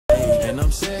and I'm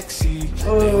sexy.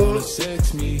 They wanna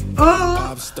sex me.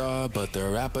 Pop star, but the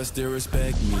rappers still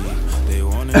respect me. They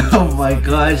wanna oh my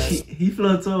gosh, he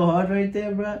flowed so hard right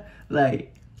there, bro.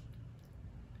 Like,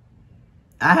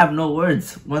 I have no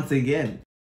words once again.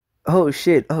 Oh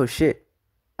shit, oh shit.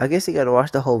 I guess you gotta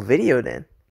watch the whole video then.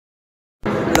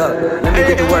 Look, let me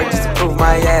get to work just to prove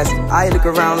my ass. I look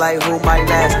around like who might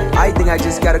last. I think I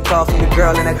just got a call from the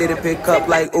girl and I didn't pick up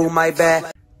like ooh my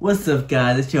bad. What's up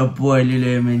guys, it's your boy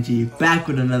Lulu MNG back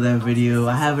with another video.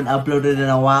 I haven't uploaded in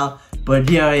a while, but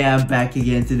here I am back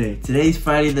again today. Today's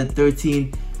Friday the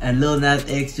 13th and Lil Nas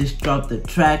X just dropped the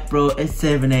track, bro. It's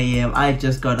 7 AM. I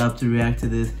just got up to react to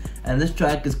this and this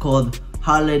track is called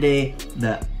Holiday.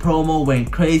 The promo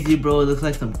went crazy, bro. It looks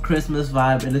like some Christmas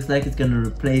vibe. It looks like it's gonna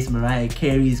replace Mariah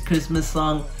Carey's Christmas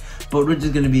song, but we're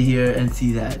just gonna be here and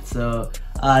see that. So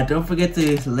don't forget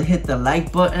to hit the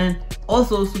like button.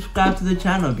 Also subscribe to the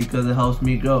channel because it helps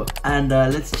me grow. And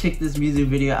let's check this music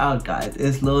video out, guys.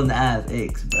 It's Lil Nas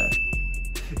X, bro.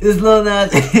 It's Lil Nas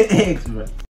X, bro.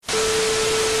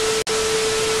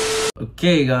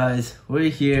 Okay guys, we're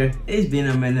here. It's been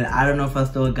a minute. I don't know if I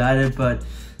still got it, but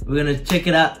we're gonna check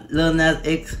it out. Lil Nas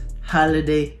X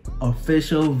Holiday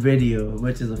official video,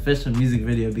 which is official music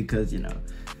video because, you know,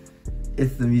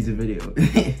 it's the music video.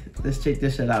 Let's check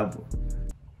this shit out, bro.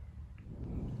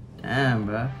 Damn,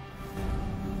 bro.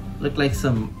 Look like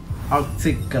some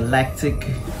Arctic Galactic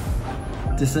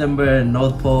December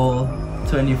North Pole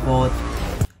 24th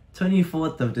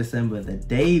of December, the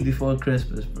day before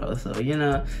Christmas, bro. So you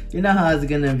know how it's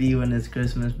gonna be when it's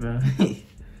Christmas, bro.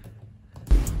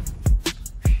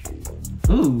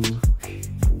 Ooh,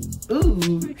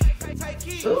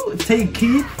 take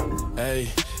heat. Hey,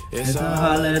 It's a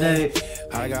holiday.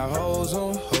 I got hoes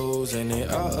on hoes and they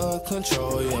out of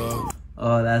control, yo.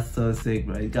 Oh, that's so sick,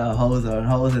 bro. You got hoes on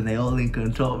hoes and they all in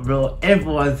control, bro.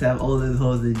 Everyone's have all those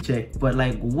hoes in check. But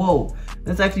like, whoa,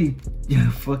 let's actually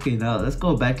fucking out. Let's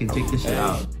go back and check this shit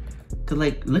out. Cause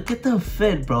like, look at the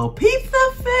fit, bro. Peep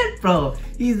the fit, bro.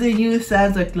 He's the new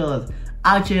Santa Claus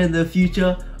out here in the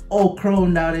future, all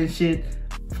chromed out and shit.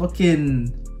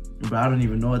 Fucking, bro, I don't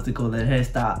even know what to call that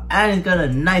hairstyle. And he's got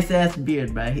a nice ass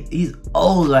beard, bro. He's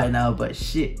old right now, but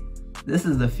shit. This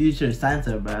is the future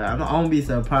Santa, bro. I'm gonna be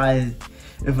surprised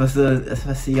if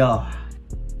I see y'all.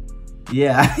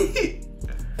 Yeah.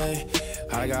 Hey,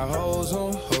 I got hoes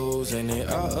on hoes and they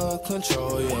out of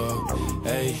control, yo.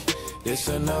 Hey, it's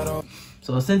another.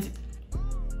 So since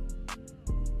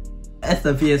that's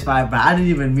the PS5, bro. I didn't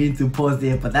even mean to pause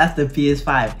it, but that's the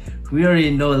PS5. We already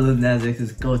know Lil Nas X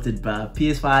is goated, bro.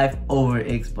 PS5 over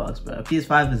Xbox, bro.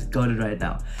 PS5 is goated right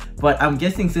now. But I'm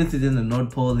guessing since he's in the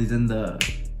North Pole, he's in the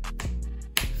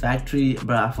factory,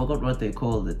 bro. I forgot what they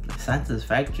called it. Santa's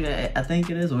factory, I think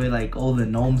it is, where like all the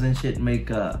gnomes and shit make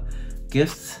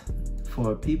gifts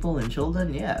for people and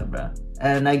children. Yeah, bro.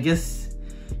 And I guess,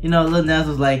 you know, Lil Nas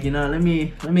was like, you know, let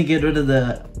me get rid of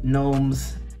the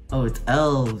gnomes. Oh, it's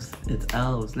elves. It's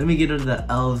elves. Let me get rid of the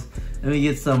elves. Let me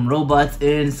get some robots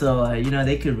in so you know,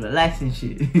 they could relax and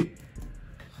shit.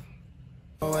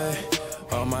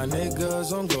 All my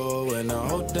niggas on go and I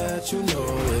hope that you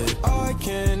know it. I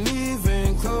can't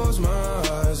even close my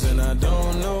eyes and I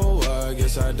don't know why.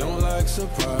 Guess I don't like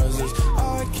surprises.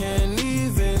 I can't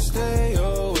even stay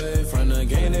away from the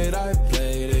game that I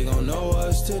play. They gon' know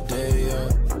us today,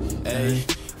 Hey,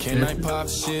 can I pop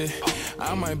shit?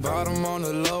 I might bottom on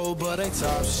the low, but I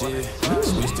top shit.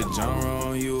 Switch the genre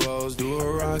on you hoes, do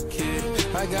a rocket.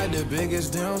 I got the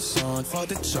biggest damn song, fuck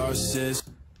the charts, sis.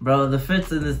 Bro, the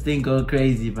fits in this thing go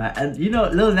crazy, bro. And you know,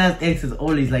 Lil Nas X is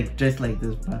always like dressed like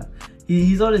this, bro.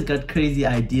 He's always got crazy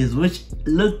ideas, which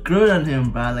look good on him,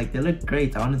 bro. Like, they look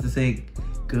great. I wanted to say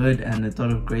good and I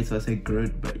thought of great, so I said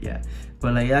good, but yeah.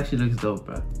 But like, it actually looks dope,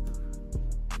 bro.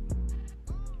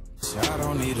 I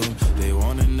don't need them. They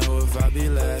wanna know if I be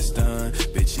last done.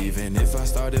 Bitch, even if I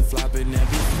started flopping, that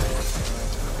be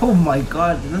fast. Oh my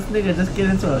god, did this nigga just get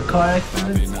into a car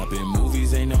accident? Been up in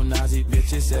movies, ain't no Nazi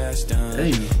bitches ass done.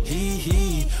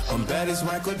 Hey. I'm bad as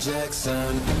Michael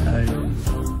Jackson. Hey.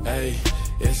 Hey,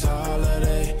 it's a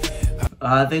holiday.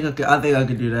 I think I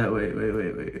could do that.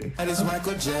 Wait. Bad as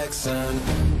Michael Jackson.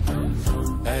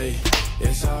 Hey,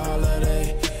 it's a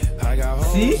holiday. I got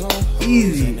hoes see? on hoes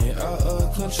Easy. and they out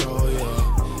of control,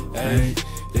 yeah. Hey,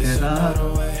 it's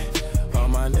another way. All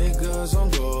my niggas on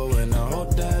go and I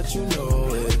hope that you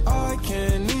know it. I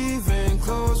can't even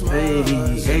close my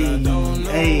eyes and I don't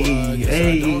know why. Guess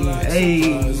I don't like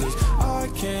surprises. I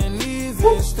can't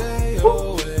even stay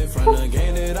away from the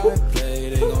game that I play.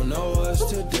 They gon' know us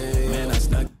today. Man, I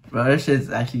snuck. Bro, this shit's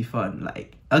actually fun.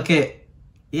 Like, okay,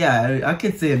 yeah, I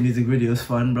could say a music video is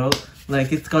fun, bro.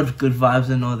 Like, it's got good vibes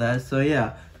and all that. So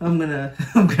yeah, I'm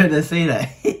gonna say that.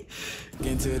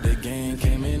 Into the game,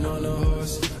 came in on a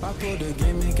horse. I pulled the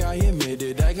gimmick, I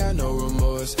admitted I got no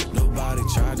remorse. Nobody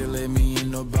tried to let me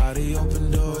in, nobody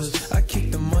opened doors. I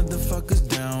kicked the motherfuckers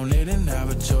down, they didn't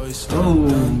have a choice.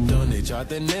 Done, they tried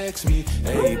to next me.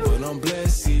 Hey, but I'm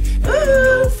blessed, see. Hey,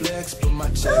 no flex, but my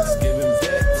checks giving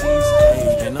vetties.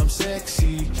 Hey, and I'm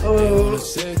sexy. They wanna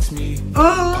sex me.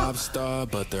 Pop star,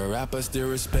 but the rappers still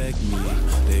respect me.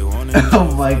 They wanna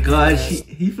oh my gosh,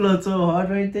 he flowed so hard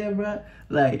right there, bro.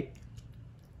 Like,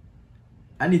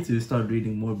 I need to start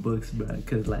reading more books, bro,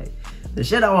 because like the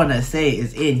shit I want to say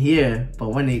is in here, but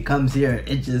when it comes here,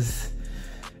 it just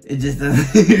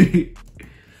doesn't.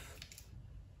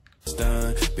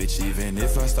 Bitch, even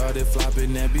if I started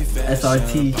flopping, that'd be fashion.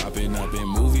 SRT. Popping up in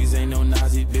movies, ain't no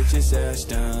Nazi bitches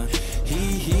Ashton.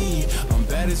 I'm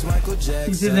bad as Michael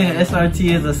Jackson. You think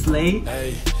SRT is a slave?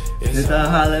 Hey, it's a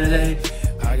holiday.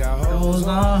 I got hoes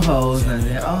on hoes and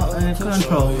they're all in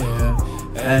control. Yeah.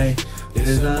 Hey,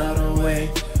 there's another way.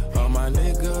 All my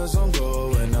niggas on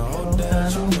go and I hope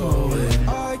that you know it.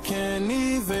 I can't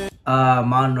even.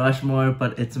 Mount Rushmore,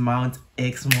 but it's Mount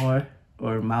Exmore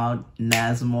or Mount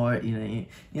Nasmore. You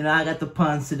know, I got the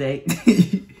puns today.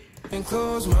 And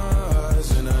close my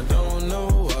eyes and I don't know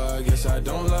why. I guess I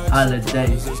don't like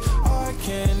holiday. I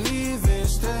can't even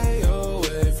stay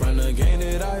away from the game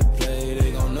that I play.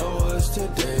 They gon' know us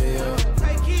today.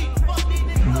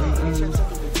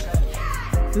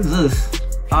 Who's this?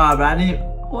 Ah, Brandy.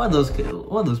 Who are those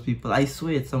people? I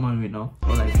swear it's someone we know.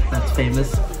 Or like that's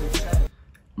famous.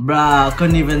 Bruh,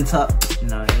 couldn't even tell.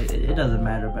 No, it doesn't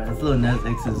matter, bruh. It's Lil Nas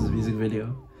X's music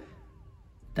video.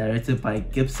 Directed by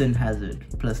Gibson Hazard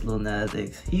plus Lil Nas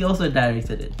X. He also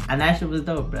directed it. And that shit was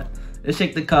dope, bruh. Let's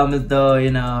check the comments though,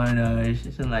 you know,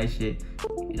 it's like shit.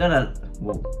 You gotta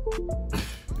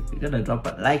drop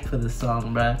a like for the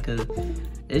song, bruh, cause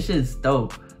this shit's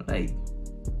dope. Like,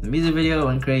 the music video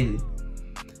went crazy.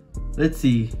 Let's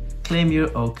see. Claim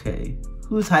you're okay.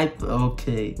 Who's hype?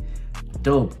 Okay.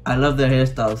 Dope. I love their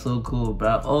hairstyle. So cool,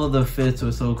 bruh. All the fits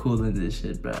were so cool in this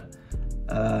shit, bruh.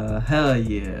 Hell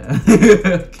yeah.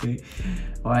 Okay.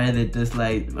 Why are they just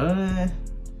like,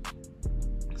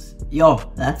 yo,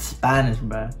 that's Spanish,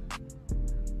 bruh.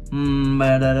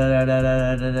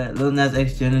 Lil Nas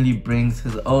X generally brings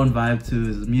his own vibe to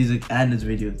his music and his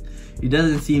videos. He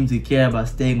doesn't seem to care about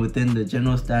staying within the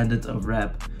general standards of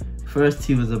rap. First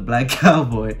he was a black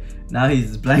cowboy, now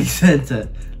he's Black Santa.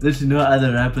 Literally no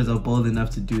other rappers are bold enough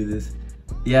to do this.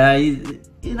 Yeah,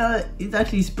 he's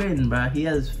actually spitting, bro. He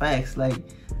has facts. Like,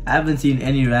 I haven't seen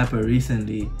any rapper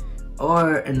recently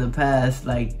or in the past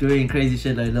like doing crazy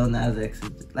shit like Lil Nas X.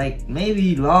 Like,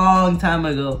 maybe long time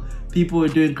ago people were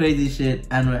doing crazy shit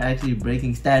and were actually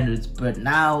breaking standards, but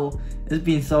now it's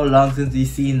been so long since we've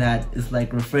seen that, it's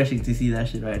like refreshing to see that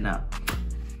shit right now.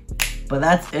 But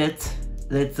that's it.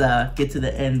 Let's get to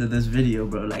the end of this video,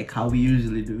 bro, like how we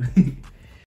usually do.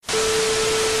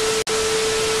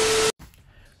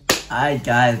 Alright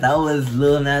guys, that was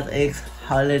Lil Nas X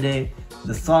Holiday.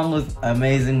 The song was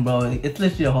amazing, bro. It's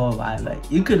literally a whole vibe.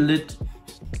 Like, you could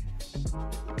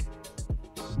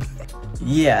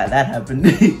yeah, that happened.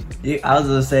 I was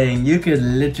just saying, you could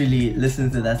literally listen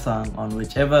to that song on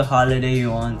whichever holiday you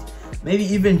want. Maybe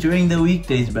even during the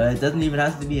weekdays, bro. It doesn't even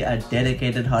have to be a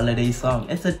dedicated holiday song.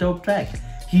 It's a dope track.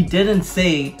 He didn't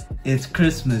say it's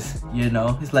Christmas, you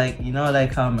know. It's like, you know,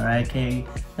 like how Mariah Carey,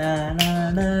 na na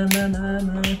na na na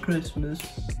na Christmas.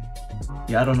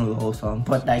 Yeah, I don't know the whole song,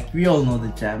 but like we all know the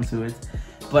jam to it.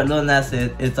 But Lil Nas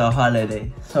said it's a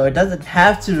holiday, so it doesn't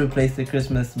have to replace the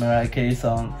Christmas Mariah Carey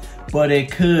song, but it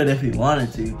could if he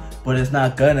wanted to. But it's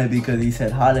not gonna, because he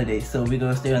said holiday, so we're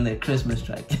gonna stay on the Christmas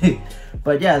track.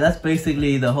 But yeah, that's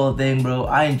basically the whole thing, bro.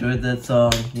 I enjoyed that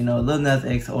song. You know, Lil Nas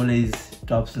X always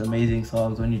drops amazing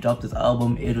songs. When he dropped this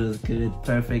album, it was good,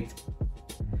 perfect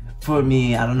for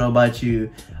me. I don't know about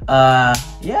you.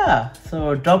 Yeah,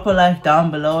 so drop a like down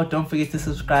below. Don't forget to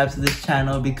subscribe to this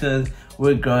channel because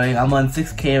we're growing. I'm on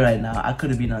 6K right now. I could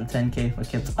have been on 10K if I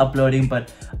kept uploading,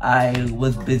 but I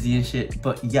was busy and shit.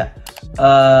 But yeah,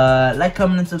 like,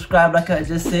 comment, and subscribe like I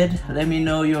just said. Let me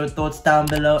know your thoughts down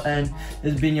below. And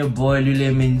it's been your boy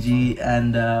Lulu Nas,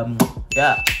 and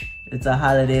yeah, it's a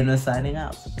holiday and we're signing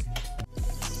out.